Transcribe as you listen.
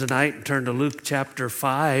tonight and turn to Luke chapter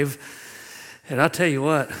 5. And I'll tell you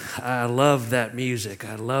what, I love that music.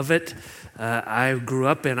 I love it. I grew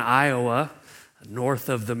up in Iowa, north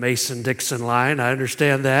of the Mason-Dixon line. I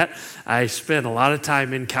understand that. I spent a lot of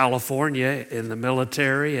time in California in the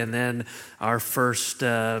military, and then our first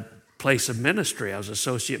place of ministry. I was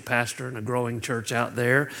associate pastor in a growing church out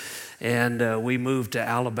there. And we moved to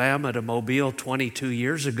Alabama, to Mobile 22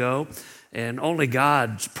 years ago. And only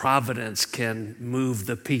God's providence can move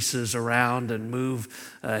the pieces around and move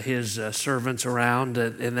his servants around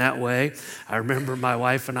in that way. I remember my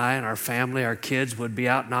wife and I and our family, our kids would be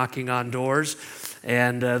out knocking on doors.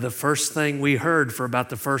 And the first thing we heard for about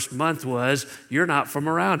the first month was, "You're not from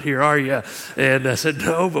around here, are you?" And I said,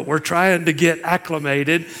 "No, but we're trying to get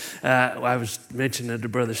acclimated." I was mentioning to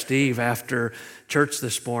Brother Steve after church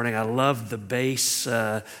this morning, I loved the bass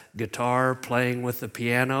guitar playing with the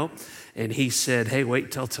piano. And he said, "Hey,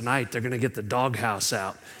 wait till tonight. They're going to get the doghouse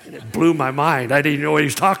out." And it blew my mind. I didn't even know what he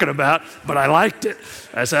was talking about, but I liked it.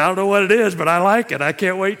 I said, "I don't know what it is, but I like it. I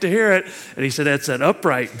can't wait to hear it." And he said, "That's an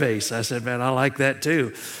upright bass." I said, "Man, I like that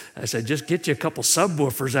too." I said, "Just get you a couple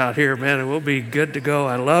subwoofers out here, man, and we'll be good to go."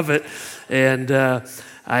 I love it. And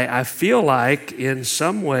I feel like in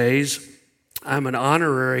some ways I'm an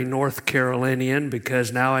honorary North Carolinian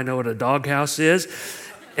because now I know what a doghouse is.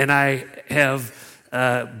 And I have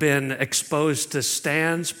been exposed to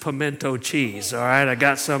Stan's pimento cheese. All right, I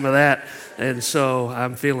got some of that, and so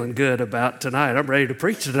I'm feeling good about tonight. I'm ready to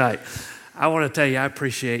preach tonight. I want to tell you, I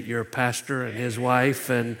appreciate your pastor and his wife,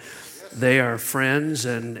 and they are friends,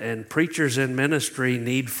 and preachers in ministry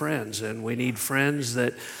need friends, and we need friends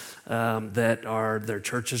that their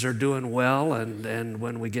churches are doing well, and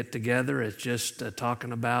when we get together, it's just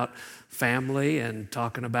talking about family and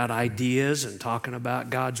talking about ideas and talking about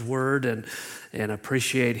God's word, and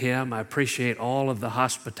appreciate him. I appreciate all of the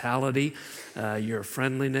hospitality, your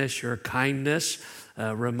friendliness, your kindness.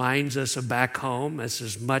 Reminds us of back home. This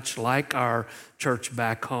is much like our church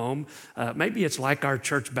back home. Maybe it's like our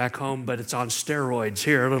church back home, but it's on steroids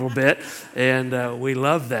here a little bit, and we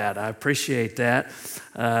love that. I appreciate that.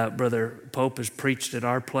 Brother Pope has preached at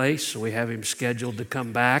our place, so we have him scheduled to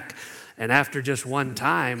come back. And after just one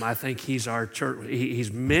time, I think he's our church.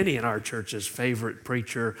 He's many in our church's favorite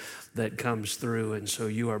preacher that comes through, and so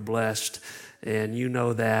you are blessed, and you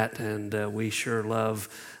know that, and we sure love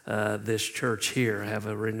this church here, have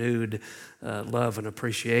a renewed love and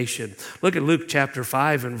appreciation. Look at Luke chapter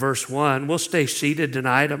 5 and verse 1. We'll stay seated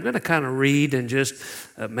tonight. I'm going to kind of read and just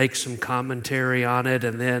make some commentary on it,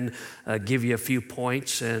 and then give you a few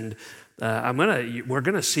points. And we're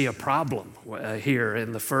going to see a problem here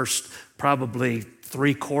in the first probably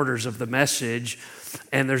 3/4 of the message.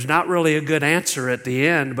 And there's not really a good answer at the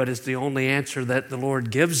end, but it's the only answer that the Lord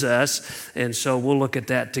gives us. And so we'll look at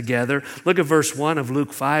that together. Look at verse 1 of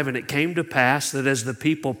Luke 5. "And it came to pass that as the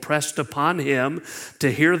people pressed upon him to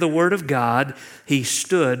hear the word of God, he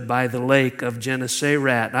stood by the lake of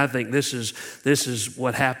Gennesaret." And I think this is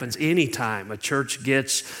what happens anytime a church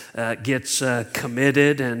gets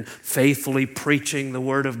committed and faithfully preaching the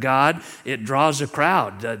word of God. It draws a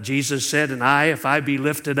crowd. Jesus said, "And if I be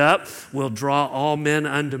lifted up, will draw all men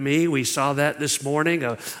unto me." We saw that this morning,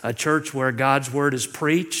 a church where God's word is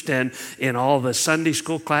preached, and in all the Sunday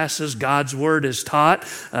school classes, God's word is taught.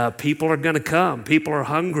 People are going to come. People are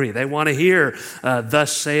hungry. They want to hear,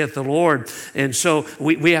 "Thus saith the Lord." And so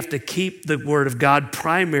we have to keep the word of God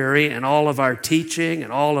primary in all of our teaching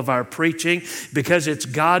and all of our preaching, because it's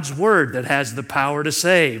God's word that has the power to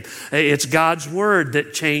save. It's God's word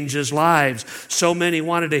that changes lives. So many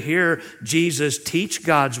wanted to hear Jesus teach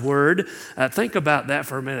God's word. Think about that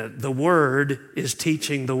for a minute. The Word is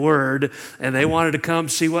teaching the Word, and they wanted to come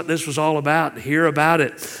see what this was all about, hear about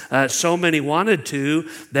it. So many wanted to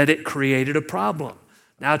that it created a problem.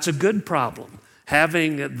 Now, it's a good problem.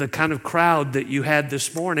 Having the kind of crowd that you had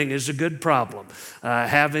this morning is a good problem.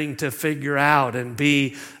 Having to figure out and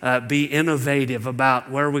be innovative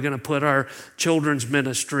about where we're going to put our children's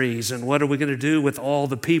ministries and what are we going to do with all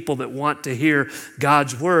the people that want to hear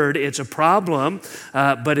God's word. It's a problem,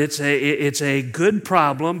 but it's a good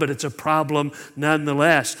problem, but it's a problem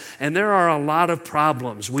nonetheless. And there are a lot of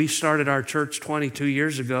problems. We started our church 22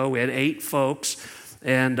 years ago. We had 8 folks.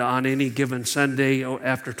 And on any given Sunday,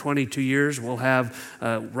 after 22 years, we'll have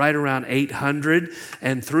right around 800.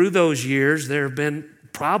 And through those years, there have been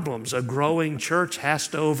problems a growing church has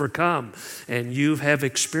to overcome. And you have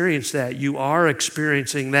experienced that. You are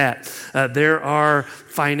experiencing that. There are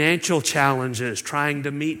financial challenges, trying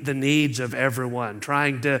to meet the needs of everyone,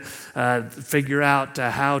 trying to figure out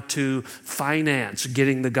how to finance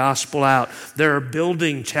getting the gospel out. There are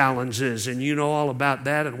building challenges, and you know all about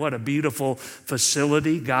that, and what a beautiful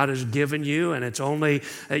facility God has given you. And it's only,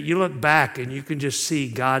 you look back and you can just see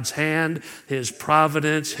God's hand, His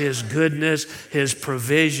providence, His goodness, His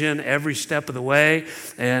provision every step of the way.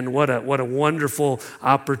 And what a wonderful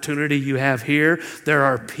opportunity you have here. There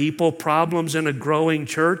are people problems in a growing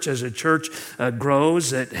church. As a church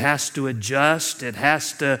grows, it has to adjust. It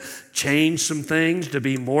has to change some things to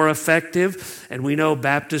be more effective. And we know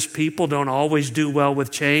Baptist people don't always do well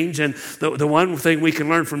with change. And the one thing we can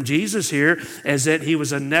learn from Jesus here is that He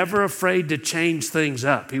was never afraid to change things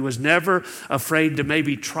up. He was never afraid to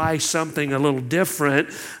maybe try something a little different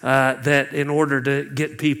that in order to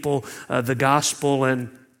get people the gospel. And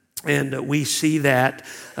we see that.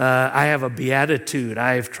 I have a beatitude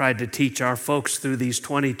I've tried to teach our folks through these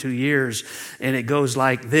 22 years, and it goes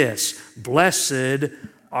like this: blessed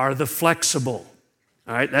are the flexible.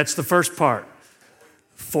 All right, that's the first part.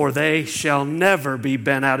 For they shall never be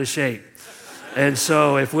bent out of shape. And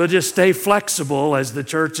so if we'll just stay flexible as the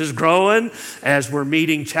church is growing, as we're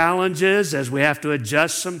meeting challenges, as we have to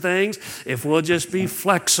adjust some things, if we'll just be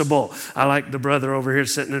flexible. I like the brother over here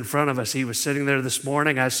sitting in front of us. He was sitting there this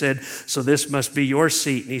morning. I said, so this must be your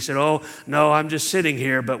seat. And he said, oh, no, I'm just sitting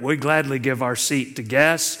here, but we gladly give our seat to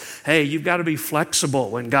guests. Hey, you've got to be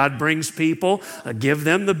flexible. When God brings people, give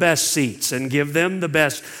them the best seats and give them the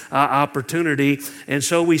best opportunity. And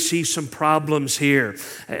so we see some problems here.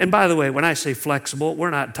 And by the way, when I say flexible,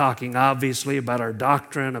 we're not talking obviously about our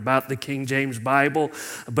doctrine, about the King James Bible,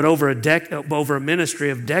 but over a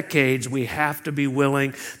ministry of decades, we have to be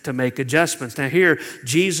willing to make adjustments. Now here,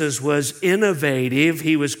 Jesus was innovative.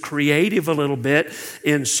 He was creative a little bit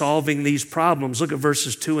in solving these problems. Look at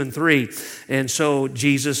verses 2 and 3. And so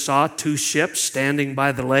Jesus saw 2 ships standing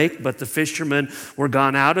by the lake, but the fishermen were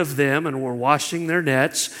gone out of them and were washing their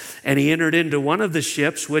nets. And he entered into one of the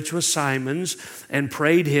ships, which was Simon's, and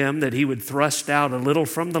prayed him that he would thrust out a little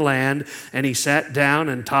from the land, and he sat down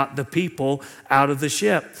and taught the people out of the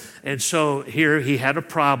ship. And so here he had a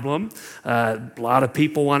problem. A lot of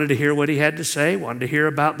people wanted to hear what he had to say, wanted to hear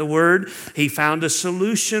about the word. He found a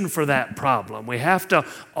solution for that problem. We have to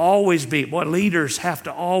always be, leaders have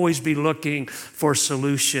to always be looking for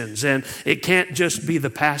solutions. And it can't just be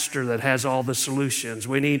the pastor that has all the solutions.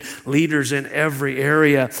 We need leaders in every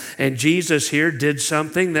area. And Jesus here did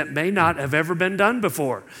something that may not have ever been done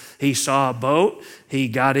before. He saw a boat. He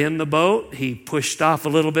got in the boat. He pushed off a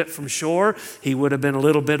little bit from shore. He would have been a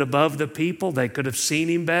little bit above the people. They could have seen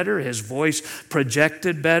him better. His voice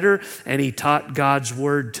projected better, and he taught God's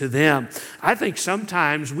word to them. I think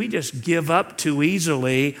sometimes we just give up too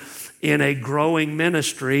easily in a growing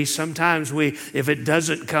ministry. Sometimes if it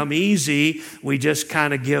doesn't come easy, we just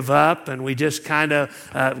kind of give up, and we just kind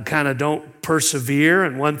of don't persevere.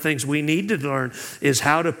 And one thing we need to learn is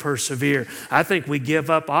how to persevere. I think we give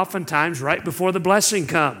up oftentimes right before the blessing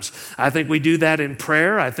comes. I think we do that in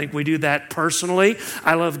prayer. I think we do that personally.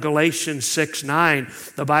 I love Galatians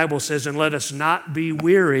 6:9. The Bible says, and let us not be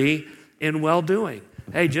weary in well-doing.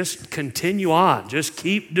 Hey, just continue on. Just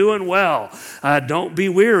keep doing well. Don't be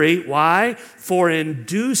weary. Why? For in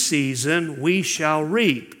due season we shall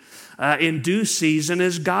reap. In due season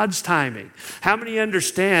is God's timing. How many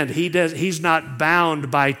understand He's not bound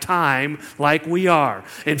by time like we are?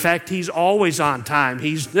 In fact, He's always on time.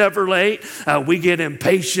 He's never late. We get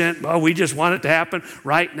impatient. We just want it to happen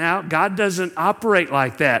right now. God doesn't operate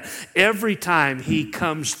like that. Every time He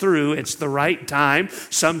comes through, it's the right time.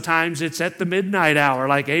 Sometimes it's at the midnight hour,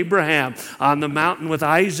 like Abraham on the mountain with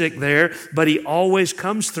Isaac there, but He always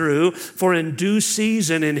comes through. For in due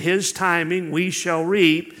season, in His timing, we shall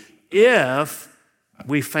reap, if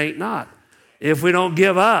we faint not, if we don't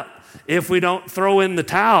give up, if we don't throw in the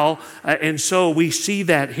towel. And so we see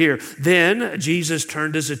that here. Then Jesus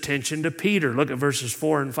turned his attention to Peter. Look at verses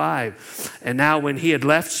 4 and 5. And now when he had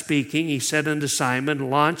left speaking, he said unto Simon,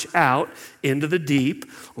 launch out into the deep,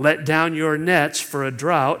 let down your nets for a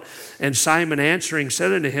draught. And Simon answering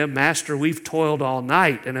said unto him, Master, we've toiled all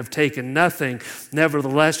night and have taken nothing.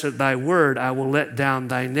 Nevertheless, at thy word, I will let down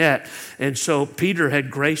thy net. And so Peter had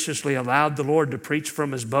graciously allowed the Lord to preach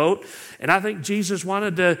from his boat. And I think Jesus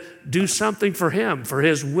wanted to do something for him, for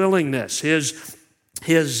his willingness, his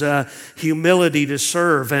his humility to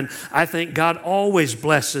serve. And I think God always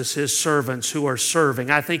blesses his servants who are serving.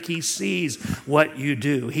 I think he sees what you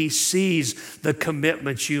do. He sees the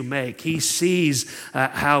commitments you make. He sees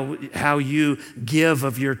how you give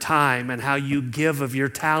of your time and how you give of your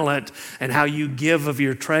talent and how you give of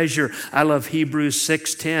your treasure. I love Hebrews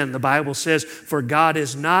 6:10. The Bible says, "For God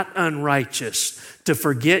is not unrighteous to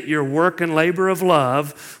forget your work and labor of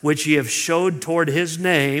love, which ye have showed toward his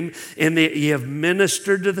name, in that ye have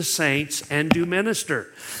ministered to the saints and do minister."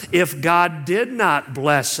 If God did not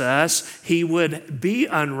bless us, he would be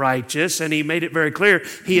unrighteous, and he made it very clear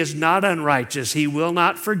he is not unrighteous. He will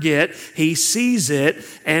not forget. He sees it,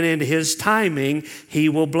 and in his timing, he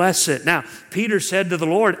will bless it. Now, Peter said to the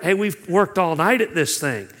Lord, "Hey, we've worked all night at this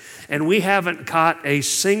thing, and we haven't caught a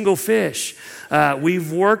single fish.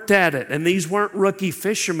 We've worked at it." And these weren't rookie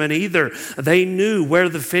fishermen either. They knew where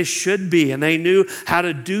the fish should be, and they knew how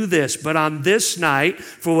to do this. But on this night,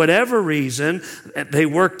 for whatever reason, they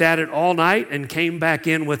worked at it all night and came back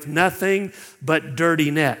in with nothing but dirty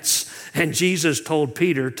nets. And Jesus told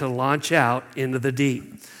Peter to launch out into the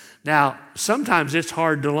deep. Now, sometimes it's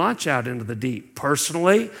hard to launch out into the deep.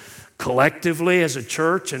 Personally, collectively as a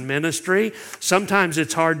church and ministry, sometimes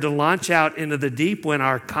it's hard to launch out into the deep when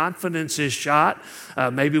our confidence is shot.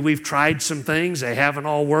 Maybe we've tried some things. They haven't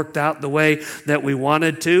all worked out the way that we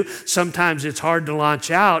wanted to. Sometimes it's hard to launch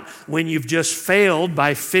out when you've just failed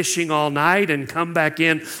by fishing all night and come back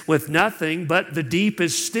in with nothing, but the deep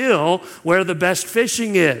is still where the best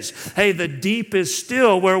fishing is. Hey, the deep is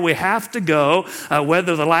still where we have to go.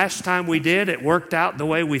 Whether the last time we did it worked out the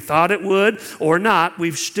way we thought it would or not,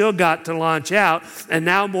 we've still got to launch out. And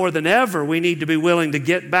now more than ever, we need to be willing to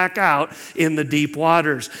get back out in the deep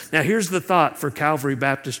waters. Now, here's the thought for Calvary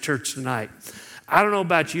Baptist Church tonight. I don't know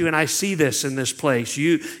about you, and I see this in this place.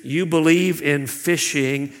 You believe in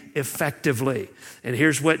fishing effectively. And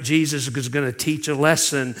here's what Jesus is going to teach a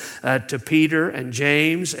lesson to Peter and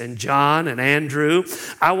James and John and Andrew.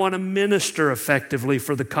 I want to minister effectively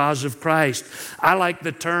for the cause of Christ. I like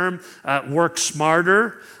the term work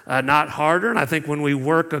smarter, not harder. And I think when we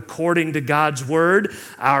work according to God's word,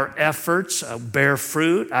 our efforts bear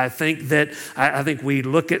fruit. I think we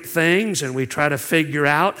look at things and we try to figure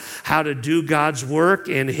out how to do God's work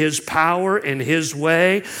in his power, in his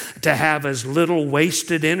way, to have as little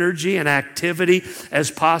wasted energy and activity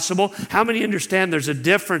as possible. How many understand there's a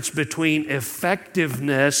difference between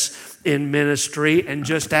effectiveness in ministry and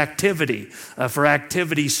just activity for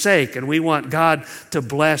activity's sake? And we want God to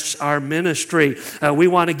bless our ministry. We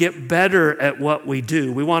want to get better at what we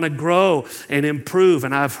do. We want to grow and improve.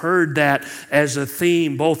 And I've heard that as a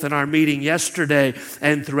theme both in our meeting yesterday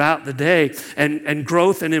and throughout the day. And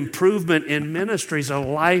growth and improvement in ministry is a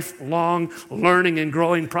lifelong learning and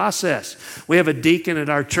growing process. We have a deacon at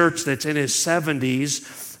our church that's in his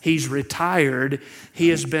 70s. He's retired. He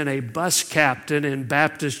has been a bus captain in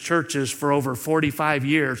Baptist churches for over 45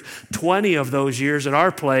 years, 20 of those years at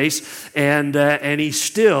our place, and he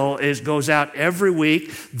still goes out every week,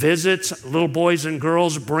 visits little boys and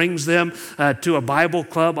girls, brings them to a Bible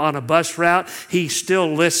club on a bus route. He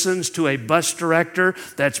still listens to a bus director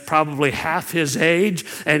that's probably half his age,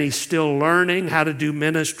 and he's still learning how to do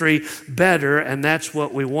ministry better, and that's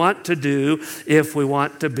what we want to do if we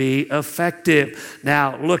want to be effective.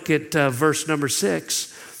 Now, look at verse number 6.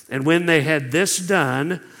 And when they had this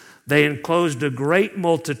done, they enclosed a great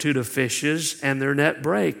multitude of fishes, and their net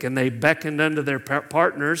brake. And they beckoned unto their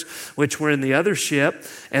partners, which were in the other ship,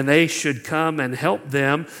 and they should come and help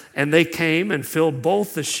them. And they came and filled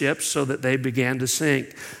both the ships, so that they began to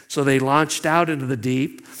sink. So they launched out into the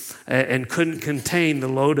deep and couldn't contain the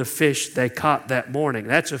load of fish they caught that morning.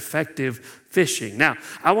 That's effective fishing. Now,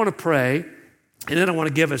 I want to pray, and then I want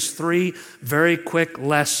to give us 3 very quick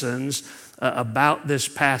lessons about this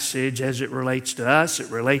passage as it relates to us. It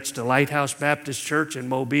relates to Lighthouse Baptist Church in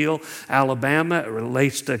Mobile, Alabama. It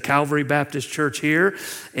relates to Calvary Baptist Church here.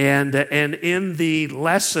 And in the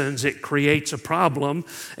lessons, it creates a problem.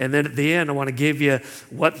 And then at the end, I want to give you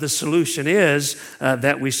what the solution is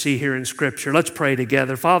that we see here in Scripture. Let's pray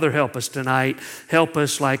together. Father, help us tonight. Help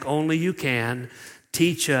us like only you can.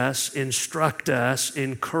 Teach us, instruct us,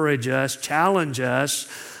 encourage us, challenge us.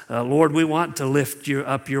 Lord, we want to lift you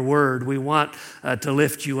up your word. We want to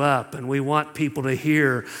lift you up, and we want people to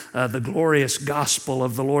hear the glorious gospel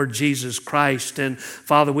of the Lord Jesus Christ. And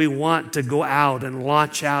Father, we want to go out and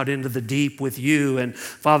launch out into the deep with you. And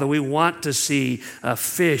Father, we want to see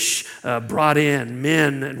fish brought in,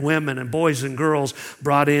 men and women and boys and girls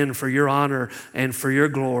brought in for your honor and for your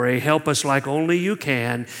glory. Help us like only you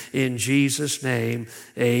can. In Jesus' name,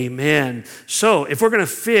 amen. So if we're going to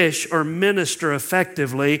fish or minister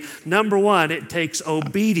effectively, way. Number one, it takes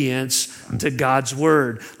obedience to God's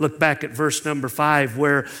word. Look back at verse number 5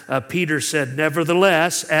 where Peter said,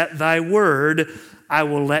 "Nevertheless, at thy word, I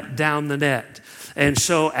will let down the net." And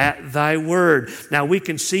so at thy word. Now we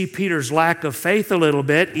can see Peter's lack of faith a little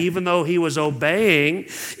bit, even though he was obeying.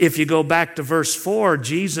 If you go back to verse 4,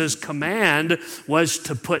 Jesus' command was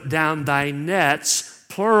to put down thy nets,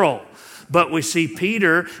 plural. But we see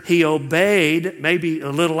Peter, he obeyed, maybe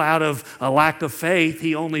a little out of a lack of faith.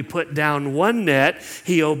 He only put down one net.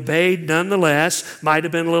 He obeyed nonetheless, might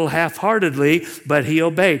have been a little half-heartedly, but he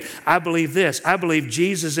obeyed. I believe this. I believe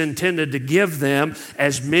Jesus intended to give them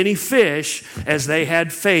as many fish as they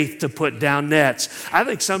had faith to put down nets. I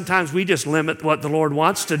think sometimes we just limit what the Lord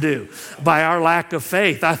wants to do by our lack of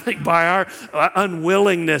faith. I think by our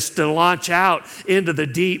unwillingness to launch out into the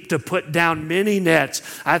deep to put down many nets.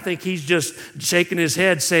 I think he's just shaking his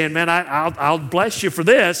head saying, man, I'll bless you for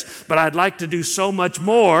this, but I'd like to do so much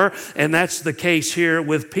more. And that's the case here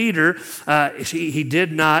with Peter. He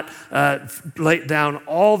did not lay down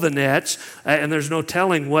all the nets, and there's no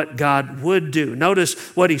telling what God would do. Notice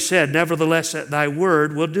what he said, "Nevertheless, at thy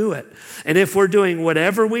word will do it." And if we're doing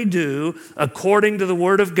whatever we do according to the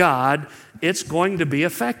word of God, it's going to be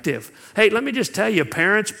effective. Hey, let me just tell you,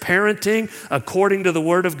 parents, parenting according to the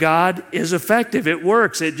Word of God is effective. It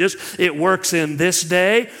works. It works in this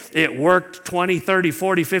day. It worked 20, 30,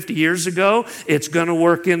 40, 50 years ago. It's going to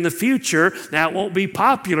work in the future. Now, it won't be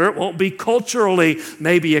popular. It won't be culturally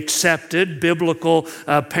maybe accepted, biblical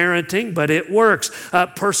parenting, but it works.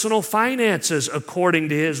 Personal finances according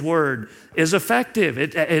to His Word is effective.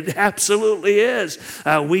 It absolutely is.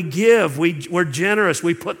 We give. We're generous.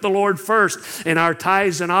 We put the Lord first in our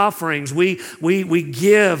tithes and offerings. We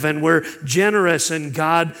give and we're generous, and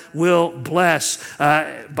God will bless.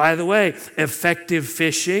 By the way, effective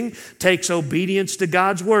fishing takes obedience to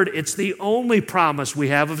God's word. It's the only promise we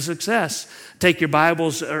have of success. Take your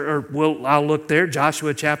Bibles, I'll look there,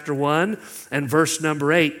 Joshua chapter 1 and verse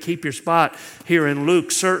number 8. Keep your spot here in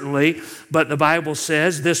Luke, certainly. But the Bible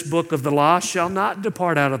says, "This book of the law shall not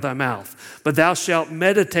depart out of thy mouth, but thou shalt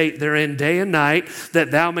meditate therein day and night,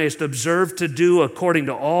 that thou mayest observe to do according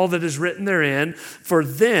to all that is written therein. For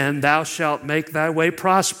then thou shalt make thy way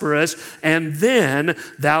prosperous, and then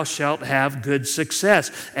thou shalt have good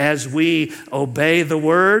success." As we obey the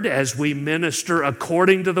word, as we minister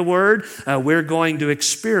according to the word, we're going to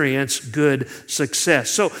experience good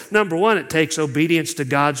success. So, number one, it takes obedience to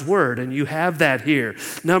God's word, and you have that here.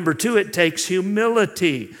 Number two, it takes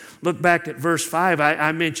humility. Look back at verse 5.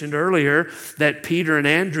 I mentioned earlier that Peter and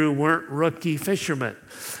Andrew weren't rookie fishermen.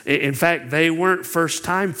 In fact, they weren't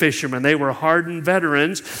first-time fishermen. They were hardened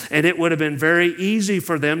veterans, and it would have been very easy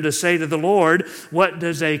for them to say to the Lord, what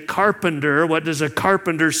does a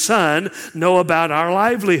carpenter's son know about our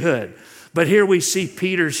livelihood? But here we see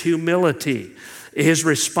Peter's humility. His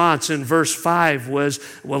response in verse 5 was,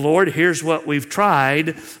 "Well, Lord, here's what we've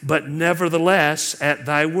tried, but nevertheless, at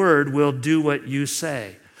thy word, we'll do what you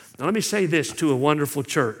say." Now, let me say this to a wonderful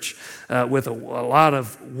church with a lot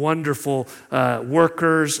of wonderful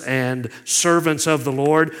workers and servants of the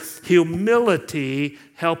Lord. Humility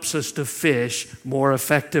helps us to fish more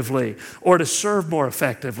effectively or to serve more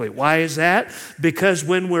effectively. Why is that? Because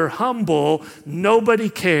when we're humble, nobody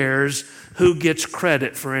cares who gets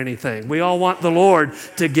credit for anything. We all want the Lord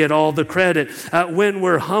to get all the credit. When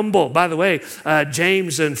we're humble, by the way,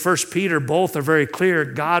 James and 1 Peter both are very clear.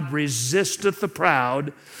 God resisteth the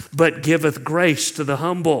proud, but giveth grace to the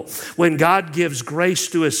humble. When God gives grace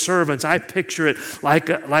to his servants, I picture it like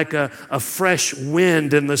a fresh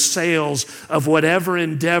wind in the sails of whatever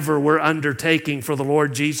endeavor we're undertaking for the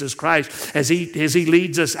Lord Jesus Christ. As he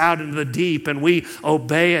leads us out into the deep and we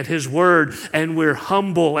obey at his word and we're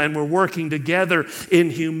humble and we're working together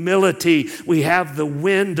in humility, we have the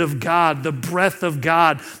wind of God, the breath of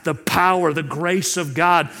God, the power, the grace of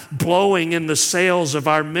God blowing in the sails of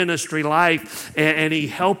our ministry life, and he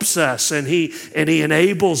helps us and he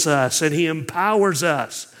enables us and he empowers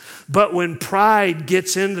us. But when pride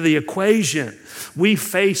gets into the equation, we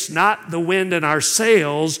face not the wind in our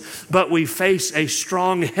sails, but we face a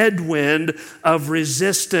strong headwind of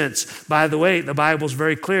resistance. By the way, the Bible's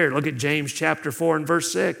very clear. Look at James chapter 4 and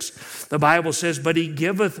verse 6. The Bible says, "But he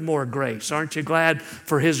giveth more grace." Aren't you glad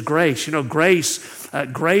for his grace? You know, grace,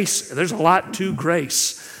 there's a lot to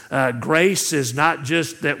grace. Grace is not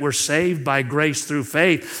just that we're saved by grace through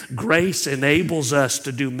faith. Grace enables us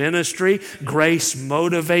to do ministry. Grace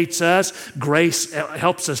motivates us. Grace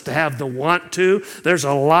helps us to have the want to. There's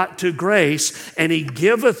a lot to grace. "And he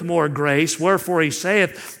giveth more grace, wherefore he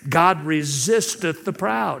saith, God resisteth the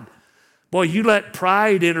proud, Boy, you let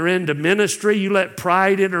pride enter into ministry. You let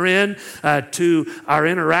pride enter in to our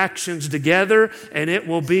interactions together, and it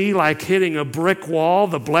will be like hitting a brick wall.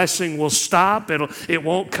 The blessing will stop. It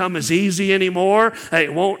won't come as easy anymore.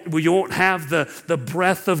 You won't have the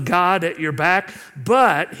breath of God at your back.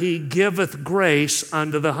 But he giveth grace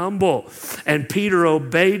unto the humble. And Peter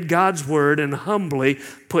obeyed God's word and humbly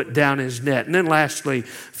put down his net. And then lastly,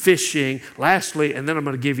 fishing. And then I'm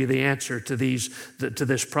going to give you the answer to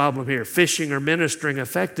this problem here. Fishing or ministering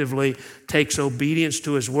effectively takes obedience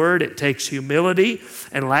to his word. It takes humility.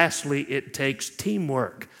 And lastly, it takes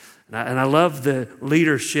teamwork. And I love the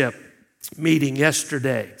leadership meeting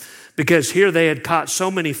yesterday, because here they had caught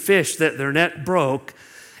so many fish that their net broke.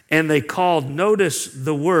 And they called, notice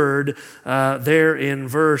the word there in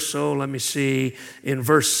verse 7,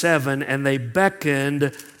 and they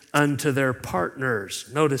beckoned unto their partners.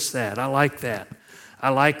 Notice that. I like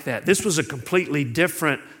that. This was a completely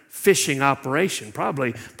different fishing operation.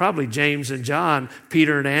 Probably James and John,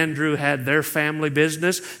 Peter and Andrew had their family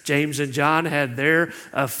business. James and John had their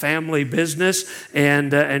family business.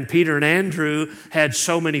 And Peter and Andrew had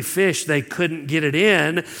so many fish they couldn't get it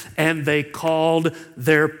in, and they called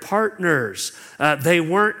their partners. They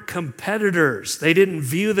weren't competitors. They didn't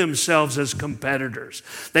view themselves as competitors.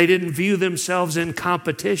 They didn't view themselves in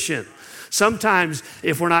competition. Sometimes,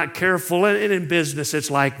 if we're not careful, and in business it's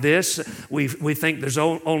like this, we think there's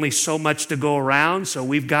only so much to go around, so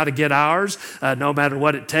we've got to get ours, no matter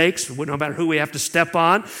what it takes, no matter who we have to step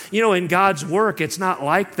on. You know, in God's work, it's not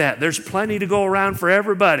like that. There's plenty to go around for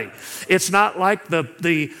everybody. It's not like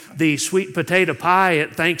the sweet potato pie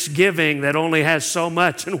at Thanksgiving that only has so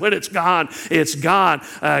much, and when it's gone, it's gone.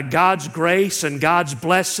 God's grace and God's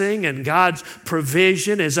blessing and God's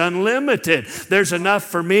provision is unlimited. There's enough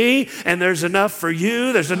for me, and there's enough for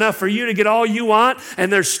you. There's enough for you to get all you want,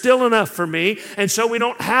 and there's still enough for me. And so we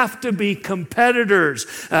don't have to be competitors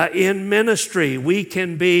in ministry. We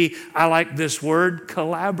can be, I like this word,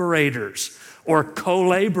 collaborators or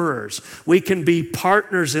co-laborers. We can be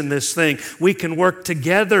partners in this thing. We can work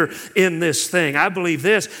together in this thing. I believe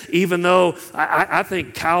this, even though I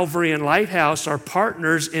think Calvary and Lighthouse are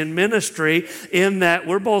partners in ministry, in that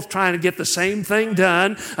we're both trying to get the same thing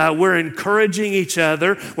done. We're encouraging each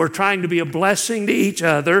other. We're trying to be a blessing to each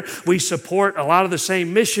other. We support a lot of the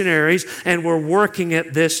same missionaries, and we're working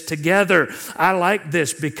at this together. I like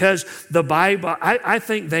this because the Bible, I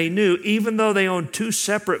think they knew, even though they owned two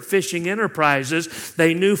separate fishing enterprises,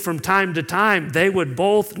 they knew from time to time they would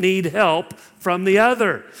both need help from the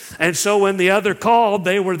other. And so when the other called,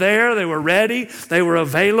 they were there, they were ready, they were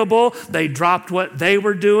available, they dropped what they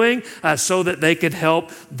were doing so that they could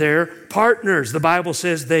help their partners. The Bible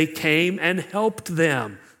says they came and helped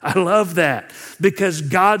them. I love that, because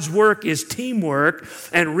God's work is teamwork,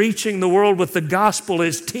 and reaching the world with the gospel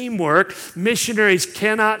is teamwork. Missionaries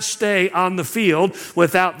cannot stay on the field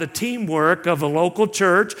without the teamwork of a local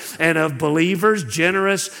church and of believers,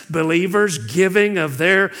 generous believers, giving of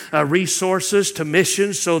their resources to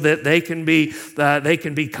missions so that they can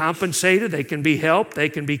be compensated, they can be helped, they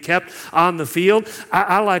can be kept on the field.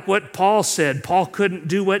 I like what Paul said. Paul couldn't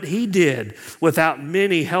do what he did without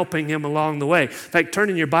many helping him along the way. In fact, turn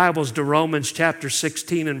in your Bibles to Romans chapter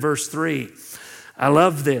 16 and verse 3. I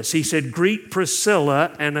love this. He said, greet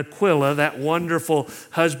Priscilla and Aquila, that wonderful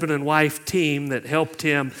husband and wife team that helped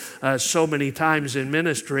him so many times in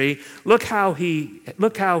ministry. Look how he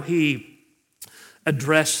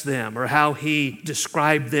addressed them, or how he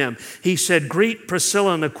described them. He said, greet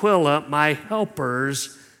Priscilla and Aquila, my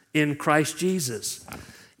helpers in Christ Jesus.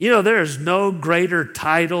 You know, there is no greater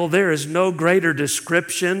title, there is no greater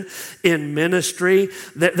description in ministry,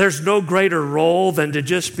 there's no greater role than to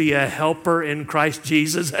just be a helper in Christ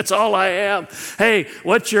Jesus. That's all I am. Hey,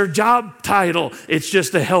 what's your job title? It's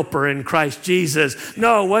just a helper in Christ Jesus.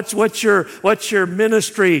 No, what's your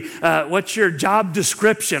ministry? What's your job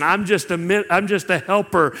description? I'm just a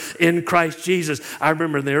helper in Christ Jesus. I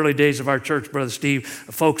remember in the early days of our church, Brother Steve,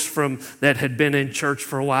 folks that had been in church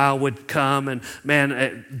for a while would come, and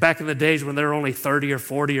man, back in the days when there were only 30 or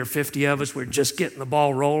 40 or 50 of us, we were just getting the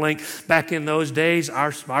ball rolling. Back in those days,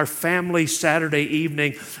 our family Saturday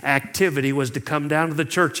evening activity was to come down to the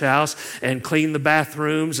church house and clean the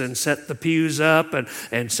bathrooms and set the pews up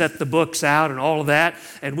and set the books out and all of that.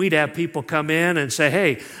 And we'd have people come in and say,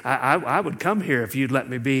 hey, I would come here if you'd let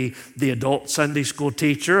me be the adult Sunday school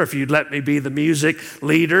teacher, if you'd let me be the music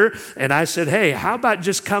leader. And I said, hey, how about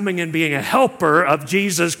just coming and being a helper of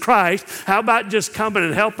Jesus Christ? How about just coming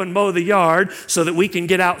and helping mow the yard so that we can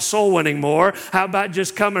get out soul winning more? How about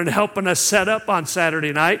just coming and helping us set up on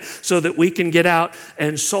Saturday night so that we can get out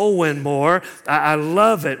and soul win more? I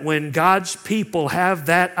love it when God's people have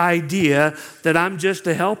that idea that I'm just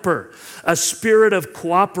a helper. A spirit of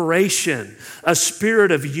cooperation, a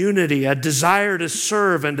spirit of unity, a desire to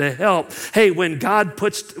serve and to help. Hey, when God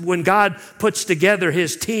puts together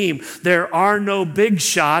his team, there are no big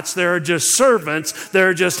shots. There are just servants. There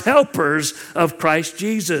are just helpers of Christ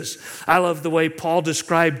Jesus. I love the way Paul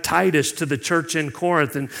described Titus to the church in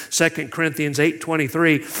Corinth in 2 Corinthians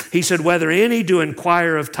 8:23. He said, whether any do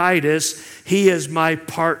inquire of Titus, he is my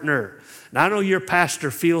partner. Now, I know your pastor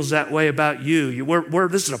feels that way about you.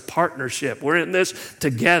 This is a partnership. We're in this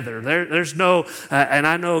together. There's no, and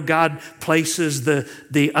I know God places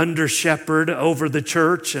the under shepherd over the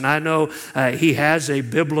church, and I know he has a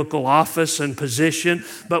biblical office and position,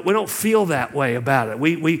 but we don't feel that way about it.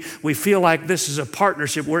 We feel like this is a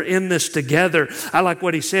partnership. We're in this together. I like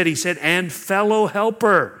what he said. He said, and fellow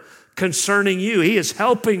helper concerning you. He is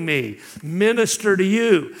helping me minister to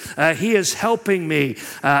you. He is helping me.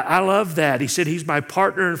 I love that. He said he's my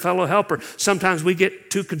partner and fellow helper. Sometimes we get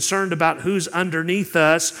too concerned about who's underneath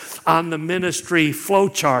us on the ministry flow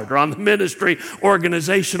chart or on the ministry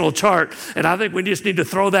organizational chart. And I think we just need to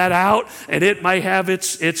throw that out, and it may have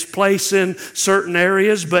its place in certain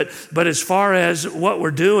areas, but as far as what we're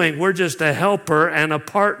doing, we're just a helper and a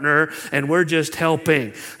partner, and we're just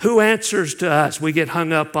helping. Who answers to us? We get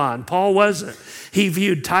hung up on. Paul wasn't. He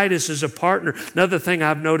viewed Titus as a partner. Another thing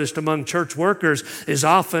I've noticed among church workers is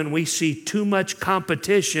often we see too much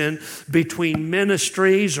competition between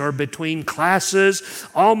ministries or between classes,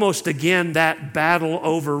 almost again that battle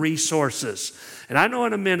over resources. And I know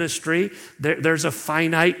in a ministry, there's a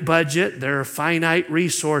finite budget, there are finite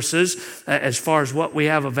resources as far as what we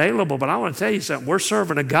have available. But I want to tell you something, we're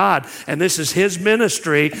serving a God, and this is his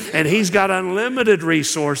ministry, and he's got unlimited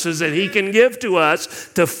resources that he can give to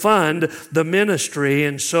us to fund the ministry.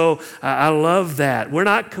 And so I love that. We're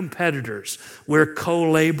not competitors, we're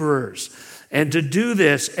co-laborers. And to do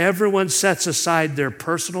this, everyone sets aside their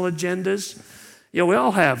personal agendas. You know, we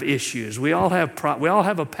all have issues. We all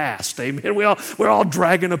have a past. Amen. We're all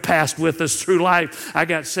dragging a past with us through life. I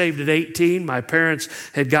got saved at 18. My parents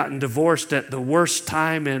had gotten divorced at the worst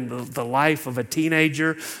time in the life of a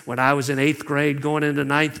teenager when I was in 8th grade, going into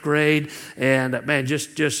 9th grade, and man,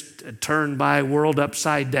 just turned my world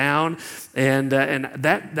upside down. And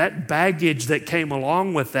that baggage that came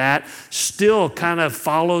along with that still kind of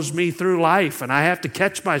follows me through life. And I have to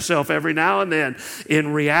catch myself every now and then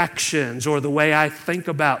in reactions or the way I think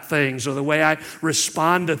about things or the way I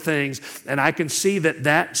respond to things. And I can see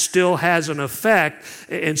that still has an effect.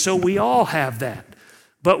 And so we all have that.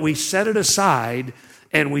 But we set it aside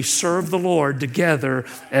and we serve the Lord together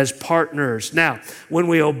as partners. Now, when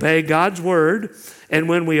we obey God's word and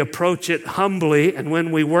when we approach it humbly and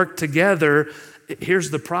when we work together, here's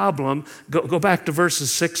the problem. Go back to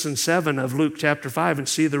verses 6 and 7 of Luke chapter 5 and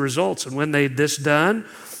see the results. And when they had this done,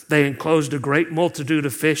 they enclosed a great multitude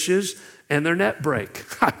of fishes, and their net break.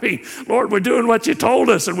 I mean, Lord, we're doing what you told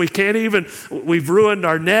us, and we've ruined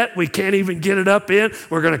our net. We can't even get it up in.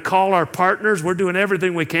 We're going to call our partners. We're doing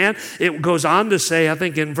everything we can. It goes on to say, I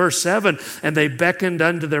think in verse 7, and they beckoned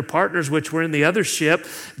unto their partners, which were in the other ship,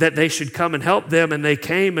 that they should come and help them. And they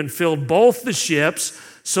came and filled both the ships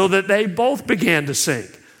so that they both began to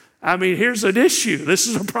sink. I mean, here's an issue. This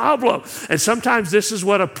is a problem. And sometimes this is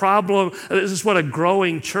what a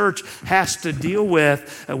growing church has to deal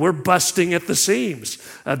with. We're busting at the seams.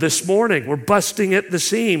 This morning, we're busting at the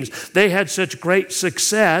seams. They had such great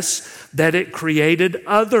success that it created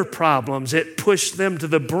other problems. It pushed them to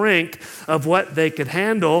the brink of what they could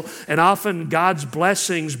handle. And often God's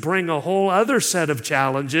blessings bring a whole other set of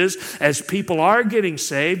challenges as people are getting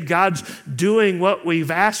saved. God's doing what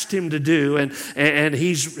we've asked him to do, and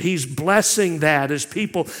he's blessing that as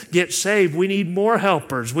people get saved. We need more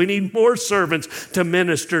helpers. We need more servants to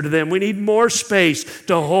minister to them. We need more space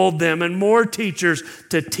to hold them and more teachers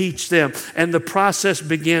to teach them. And the process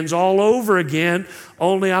begins all over again,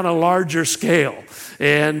 only on a larger scale.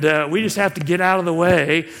 And we just have to get out of the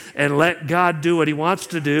way and let God do what he wants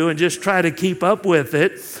to do and just try to keep up with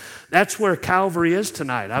it. That's where Calvary is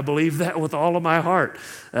tonight. I believe that with all of my heart.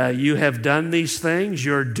 You have done these things.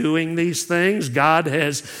 You're doing these things. God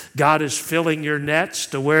is filling your nets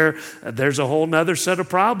to where there's a whole nother set of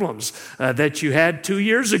problems that you had 2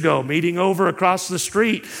 years ago, meeting over across the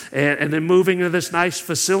street and then moving to this nice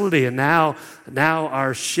facility. And now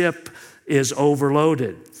our ship is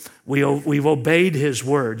overloaded. We've obeyed his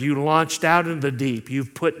word. You launched out into the deep.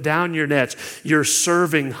 You've put down your nets. You're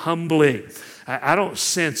serving humbly. I don't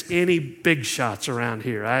sense any big shots around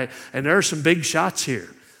here. And there are some big shots here.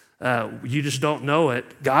 You just don't know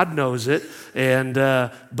it. God knows it.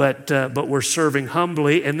 But we're serving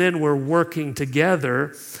humbly, and then we're working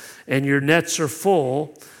together, and your nets are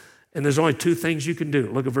full, and there's only two things you can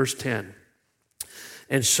do. Look at verse 10.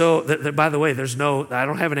 And so, by the way, I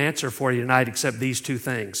don't have an answer for you tonight except these two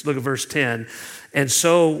things. Look at verse 10. And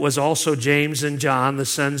so was also James and John, the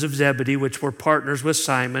sons of Zebedee, which were partners with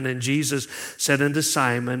Simon. And Jesus said unto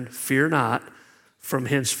Simon, fear not, from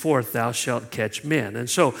henceforth thou shalt catch men. And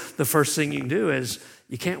so the first thing you can do is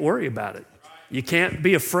you can't worry about it. You can't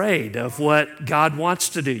be afraid of what God wants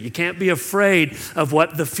to do. You can't be afraid of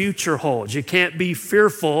what the future holds. You can't be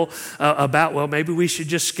fearful about, well, maybe we should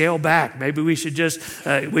just scale back. Maybe we should just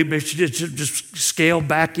scale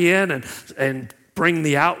back in and bring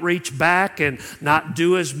the outreach back and not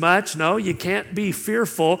do as much. No, you can't be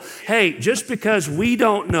fearful. Hey, just because we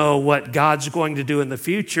don't know what God's going to do in the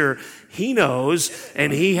future, he knows,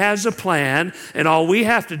 and he has a plan, and all we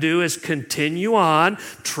have to do is continue on,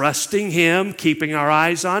 trusting him, keeping our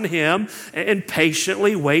eyes on him, and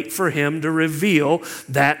patiently wait for him to reveal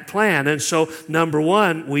that plan. And so, number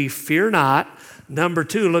one, we fear not. Number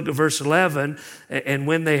two, look at verse 11. And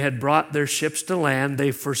when they had brought their ships to land,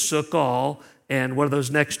 they forsook all. And what are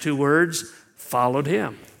those next two words? Followed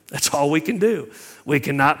him. That's all we can do. We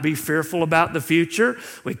cannot be fearful about the future.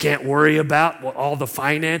 We can't worry about all the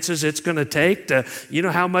finances it's going to take. You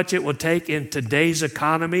know how much it will take in today's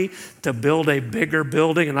economy to build a bigger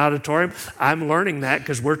building, an auditorium? I'm learning that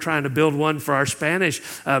because we're trying to build one for our Spanish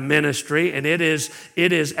ministry, and it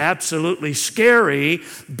is absolutely scary,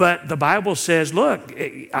 but the Bible says, look,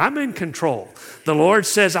 I'm in control. The Lord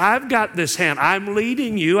says, I've got this hand. I'm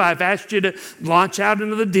leading you. I've asked you to launch out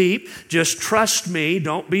into the deep. Just trust me.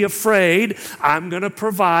 Don't be afraid. I'm going to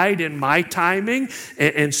provide in my timing.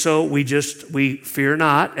 And so we fear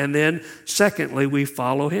not. And then secondly, we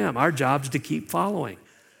follow him. Our job's to keep following.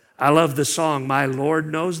 I love the song, My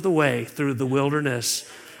Lord Knows the Way Through the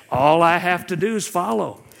Wilderness. All I have to do is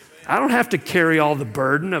follow. I don't have to carry all the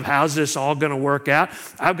burden of how's this all going to work out.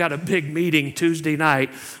 I've got a big meeting Tuesday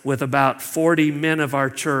night with about 40 men of our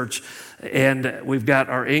church. And we've got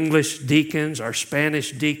our English deacons, our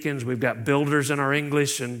Spanish deacons. We've got builders in our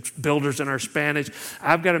English and builders in our Spanish.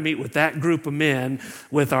 I've got to meet with that group of men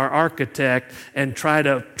with our architect and try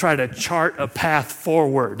to chart a path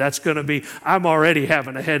forward. That's going to be, I'm already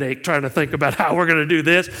having a headache trying to think about how we're going to do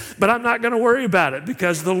this, but I'm not going to worry about it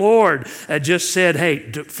because the Lord just said,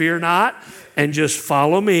 hey, fear not and just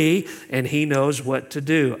follow me, and he knows what to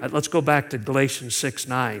do. Let's go back to Galatians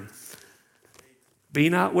 6:9. Be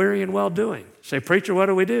not weary in well-doing. Say, preacher, what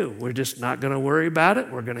do we do? We're just not going to worry about it.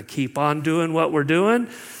 We're going to keep on doing what we're doing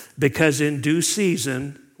because in due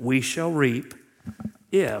season we shall reap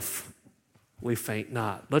if we faint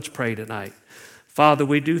not. Let's pray tonight. Father,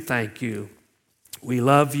 we do thank you. We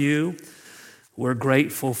love you. We're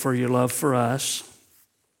grateful for your love for us.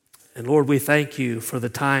 And Lord, we thank you for the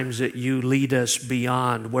times that you lead us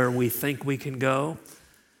beyond where we think we can go.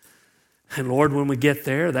 And Lord, when we get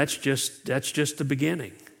there, that's just the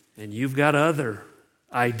beginning. And you've got other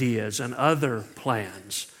ideas and other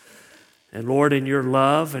plans. And Lord, in your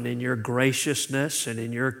love and in your graciousness and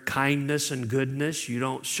in your kindness and goodness, you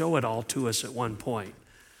don't show it all to us at one point.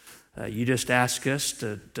 You just ask us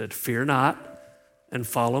to fear not and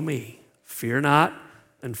follow me. Fear not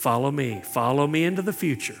and follow me. Follow me into the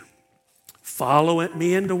future. Follow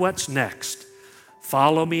me into what's next.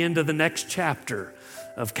 Follow me into the next chapter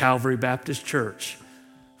of Calvary Baptist Church.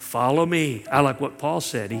 Follow me. I like what Paul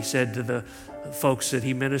said. He said to the folks that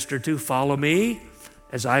he ministered to, follow me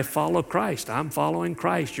as I follow Christ. I'm following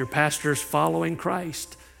Christ. Your pastor's following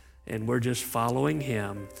Christ. And we're just following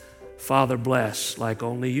him. Father, bless like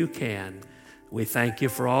only you can. We thank you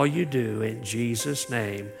for all you do. In Jesus'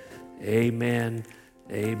 name, amen,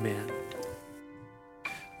 amen.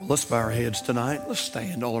 Well, let's bow our heads tonight. Let's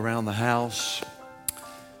stand all around the house.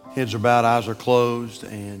 Heads are bowed, eyes are closed,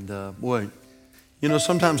 and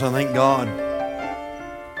sometimes I think God,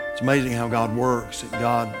 it's amazing how God works, that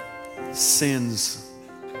God sends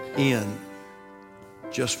in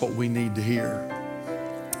just what we need to hear.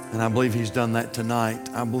 And I believe he's done that tonight.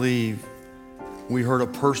 I believe we heard a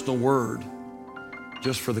personal word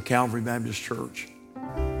just for the Calvary Baptist Church.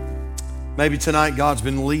 Maybe tonight God's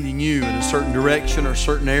been leading you in a certain direction or a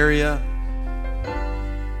certain area.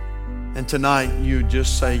 And tonight you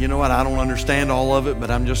just say, you know what, I don't understand all of it,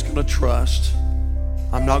 but I'm just going to trust.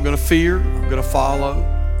 I'm not going to fear. I'm going to follow.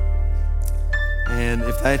 And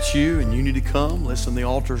if that's you and you need to come, listen, the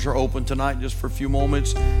altars are open tonight just for a few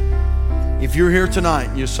moments. If you're here tonight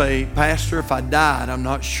and you say, Pastor, if I died, I'm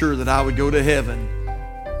not sure that I would go to heaven.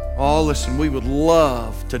 Oh, listen, we would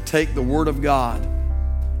love to take the Word of God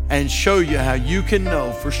and show you how you can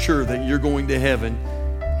know for sure that you're going to heaven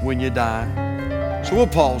when you die. So we'll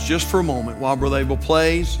pause just for a moment while Brother Abel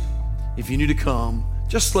plays. If you need to come,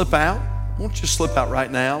 just slip out. Won't you slip out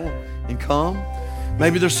right now and come?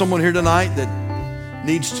 Maybe there's someone here tonight that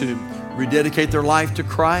needs to rededicate their life to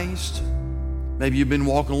Christ. Maybe you've been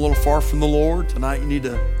walking a little far from the Lord. Tonight you need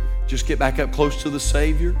to just get back up close to the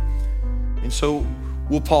Savior. And so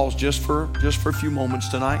we'll pause just for a few moments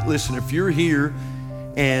tonight. Listen, if you're here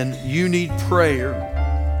and you need prayer,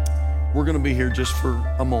 we're going to be here just for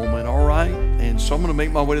a moment, all right? And so I'm going to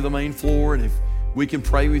make my way to the main floor, and if we can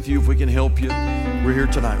pray with you, if we can help you, we're here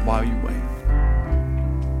tonight while you wait.